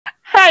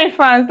Hi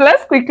fans,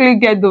 let's quickly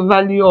get the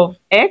value of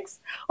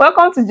x.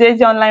 Welcome to JJ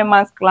Online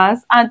Math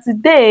class, and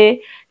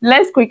today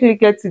let's quickly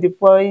get to the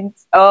point,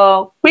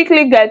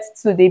 quickly get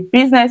to the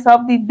business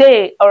of the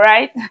day. All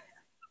right.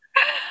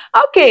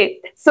 Okay,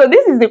 so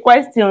this is the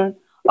question.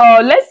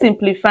 Let's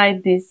simplify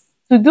this.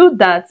 To do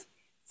that,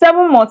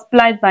 7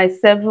 multiplied by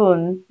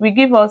 7 will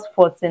give us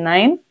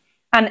 49,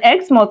 and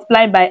x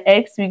multiplied by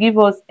x will give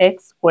us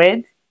x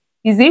squared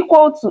is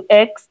equal to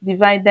x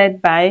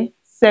divided by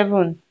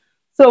 7.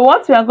 So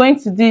what we are going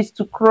to do is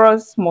to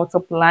cross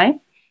multiply.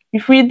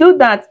 If we do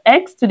that,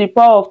 x to the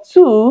power of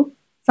 2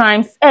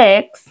 times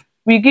x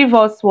will give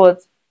us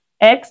what?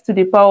 X to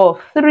the power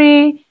of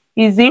 3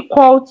 is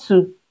equal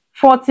to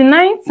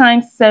 49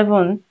 times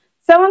 7.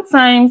 7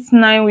 times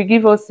 9 will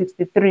give us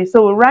 63.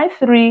 So we'll write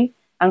 3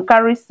 and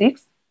carry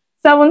 6.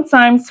 7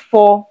 times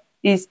 4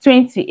 is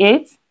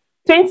 28.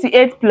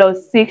 28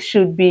 plus 6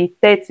 should be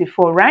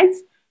 34, right?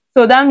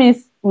 So that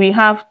means we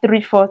have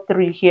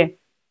 343 here.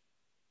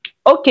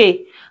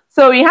 Okay,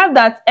 so we have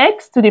that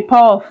x to the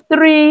power of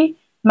 3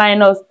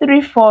 minus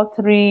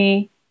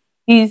 343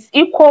 is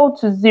equal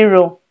to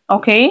 0.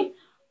 Okay,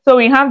 so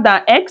we have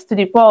that x to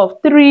the power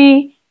of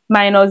 3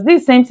 minus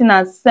this same thing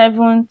as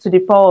 7 to the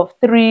power of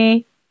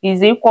 3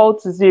 is equal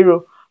to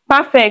 0.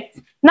 Perfect.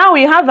 Now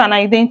we have an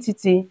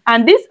identity,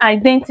 and this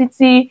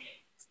identity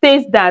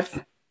states that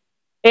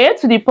a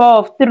to the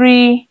power of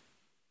 3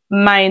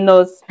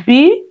 minus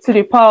b to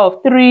the power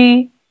of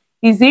 3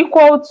 is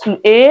equal to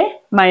a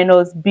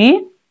minus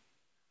b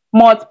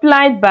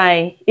multiplied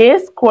by a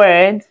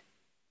squared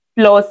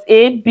plus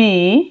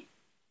ab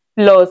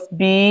plus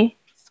b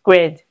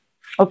squared.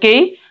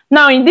 Okay,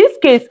 now in this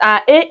case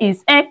our a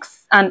is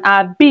x and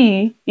our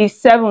b is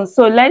 7,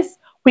 so let's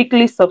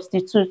quickly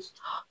substitute.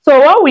 So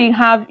what we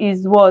have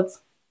is what?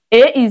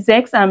 A is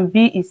x and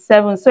b is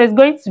 7, so it's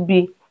going to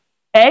be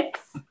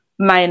x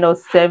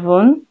minus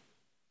 7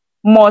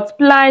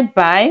 multiplied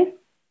by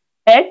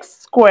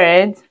x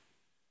squared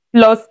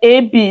plus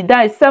ab,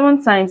 that is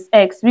 7 times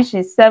x, which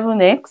is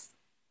 7x,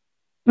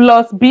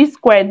 plus b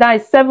squared, that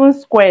is 7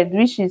 squared,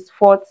 which is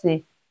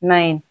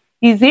 49,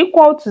 is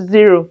equal to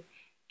 0.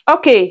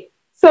 Okay,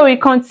 so we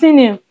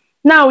continue.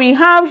 Now we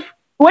have,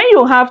 when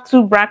you have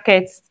two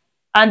brackets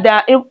and they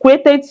are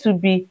equated to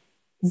be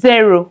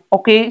 0,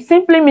 okay, it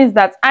simply means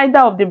that either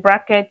of the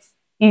brackets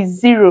is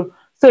 0.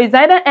 So it's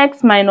either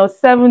x minus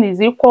 7 is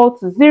equal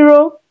to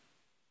 0,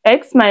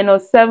 x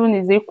minus 7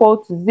 is equal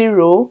to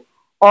 0,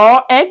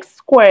 or x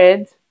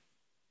squared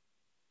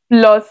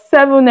plus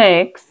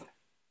 7x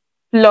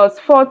plus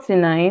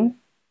 49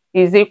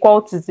 is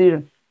equal to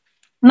 0.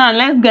 Now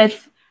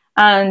let's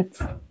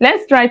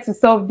try to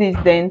solve this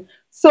then.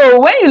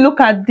 So when you look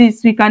at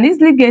this, we can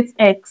easily get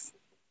x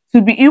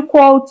to be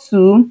equal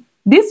to,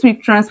 this we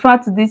transfer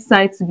to this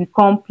side to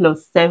become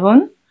plus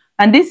 7,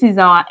 and this is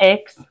our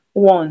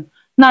x1.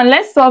 Now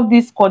let's solve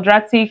this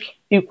quadratic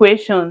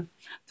equation.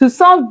 To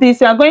solve this,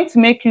 we are going to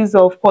make use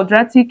of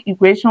quadratic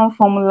equation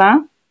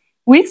formula,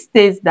 which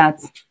states that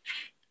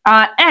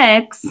our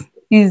x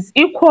is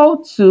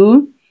equal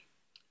to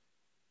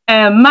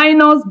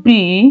minus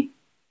b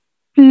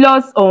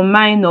plus or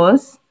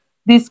minus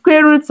the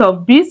square root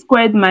of b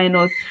squared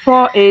minus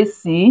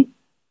 4ac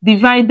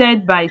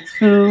divided by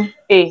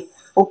 2a.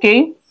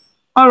 Okay,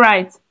 all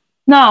right.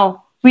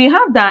 Now we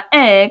have that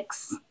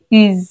x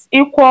is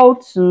equal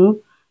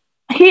to,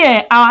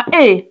 here our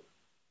a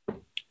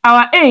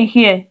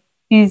here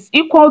is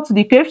equal to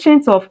the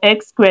coefficient of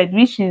x squared,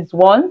 which is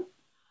 1.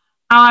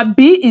 Our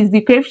b is the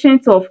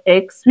coefficient of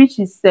x, which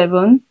is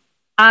 7.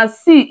 Our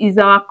c is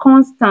our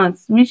constant,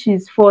 which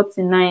is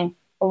 49.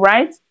 All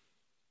right.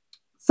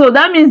 So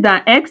that means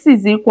that x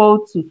is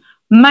equal to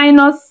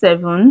minus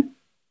 7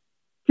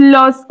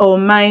 plus or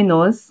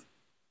minus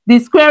the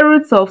square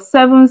root of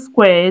 7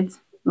 squared,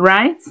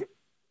 right,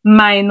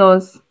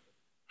 minus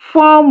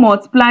 4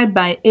 multiplied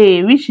by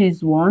a, which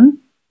is 1,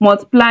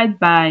 multiplied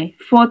by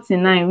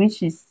 49,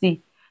 which is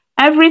c.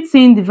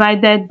 Everything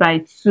divided by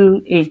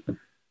 2a.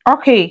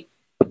 Okay,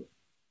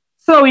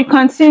 so we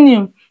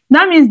continue.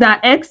 That means that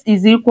x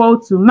is equal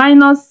to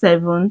minus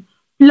 7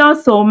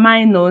 plus or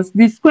minus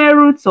the square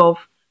root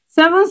of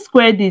 7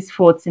 squared is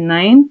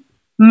 49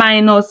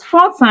 minus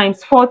 4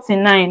 times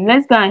 49.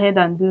 Let's go ahead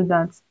and do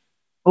that.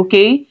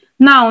 Okay,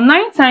 now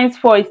 9 times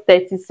 4 is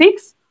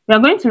 36. We are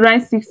going to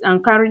write 6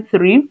 and carry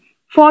 3.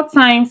 4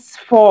 times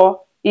 4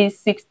 is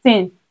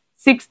 16.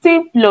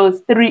 16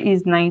 plus 3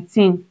 is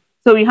 19.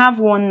 So we have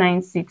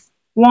 196.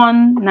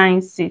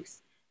 196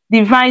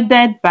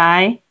 divided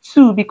by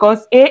 2,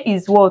 because a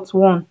is what?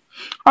 1.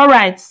 All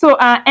right, so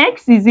our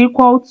x is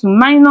equal to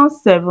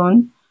minus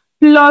 7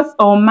 plus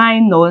or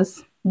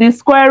minus the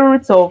square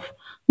root of,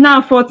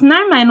 now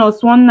 49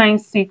 minus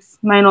 196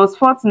 minus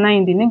 49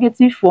 in the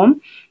negative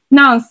form.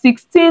 Now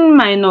 16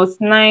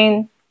 minus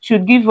 9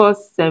 should give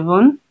us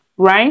 7,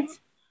 right?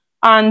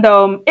 And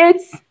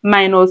 8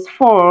 minus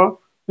 4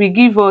 will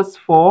give us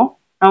 4,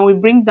 and we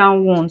bring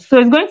down 1. So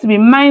it's going to be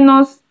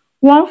minus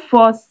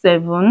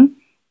 147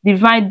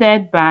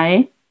 divided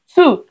by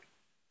 2.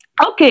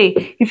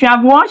 Okay, if you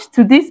have watched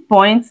to this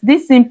point,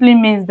 this simply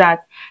means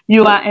that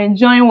you are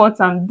enjoying what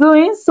I'm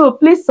doing. So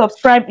please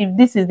subscribe if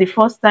this is the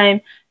first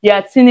time you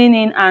are tuning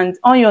in, and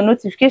on your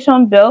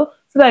notification bell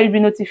so that you'll be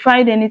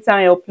notified anytime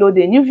I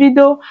upload a new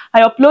video.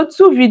 I upload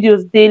 2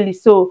 videos daily,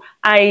 so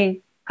I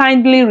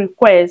kindly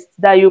request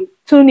that you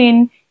tune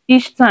in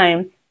each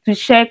time to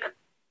check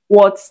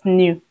what's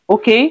new.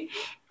 Okay,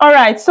 all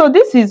right, so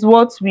this is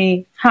what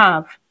we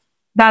have,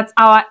 that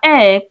our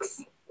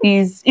x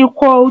is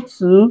equal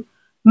to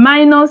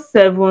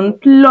 -7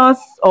 plus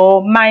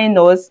or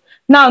minus.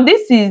 Now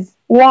this is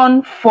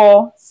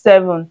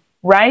 147,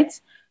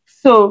 right?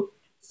 So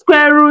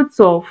square root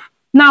of,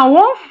 now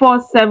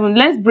 147,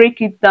 let's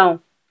break it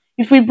down.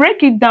 If we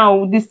break it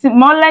down, the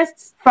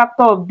smallest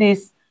factor of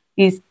this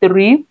is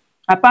 3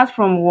 apart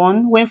from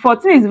 1. When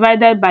 14 is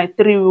divided by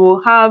 3, we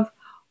will have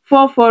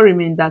 4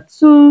 remainder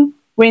 2.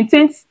 When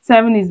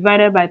 27 is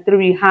divided by 3,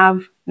 we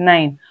have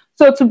 9.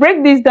 So to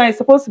break this down, it's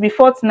supposed to be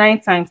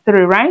 49 times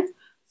 3, right?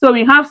 So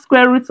we have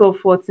square root of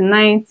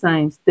 49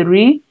 times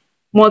 3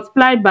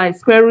 multiplied by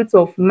square root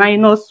of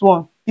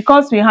 -1,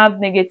 because we have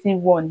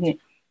 -1 here.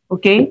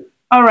 Okay,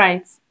 all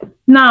right.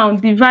 Now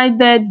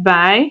divided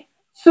by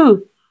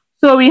 2.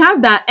 So we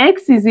have that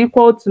x is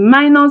equal to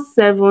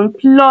 -7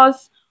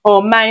 plus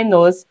or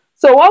minus.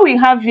 So what we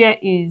have here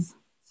is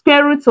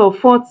square root of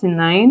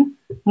 49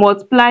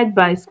 multiplied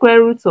by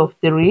square root of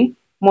 3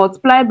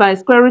 multiplied by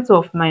square root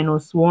of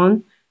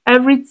 -1,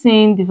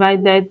 everything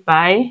divided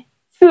by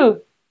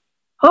 2.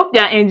 Hope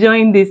you are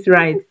enjoying this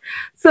ride.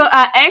 So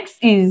our x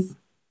is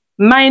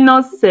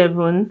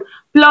 -7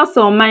 plus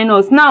or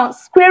minus. Now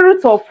square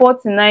root of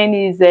 49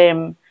 is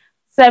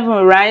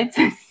 7, right?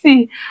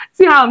 see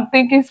how I'm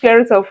thinking square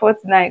root of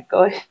 49,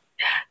 gosh.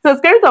 So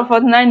square root of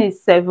 49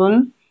 is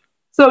 7.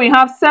 So we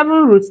have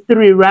 7 root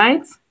 3,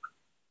 right?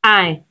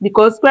 I,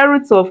 because square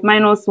root of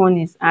 -1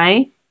 is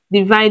I,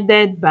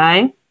 divided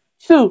by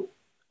 2.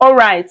 All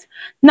right.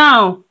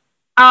 Now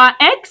our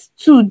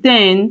x2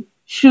 then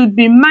should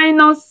be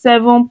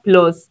 -7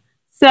 plus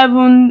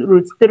 7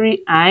 root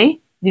 3i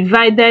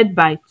divided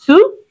by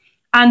 2,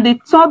 and the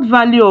third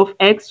value of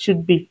x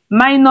should be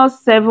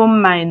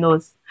 -7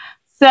 minus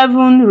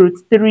 7 root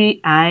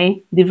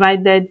 3i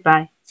divided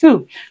by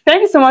 2.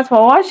 Thank you so much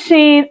for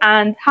watching,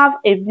 and have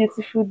a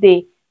beautiful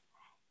day.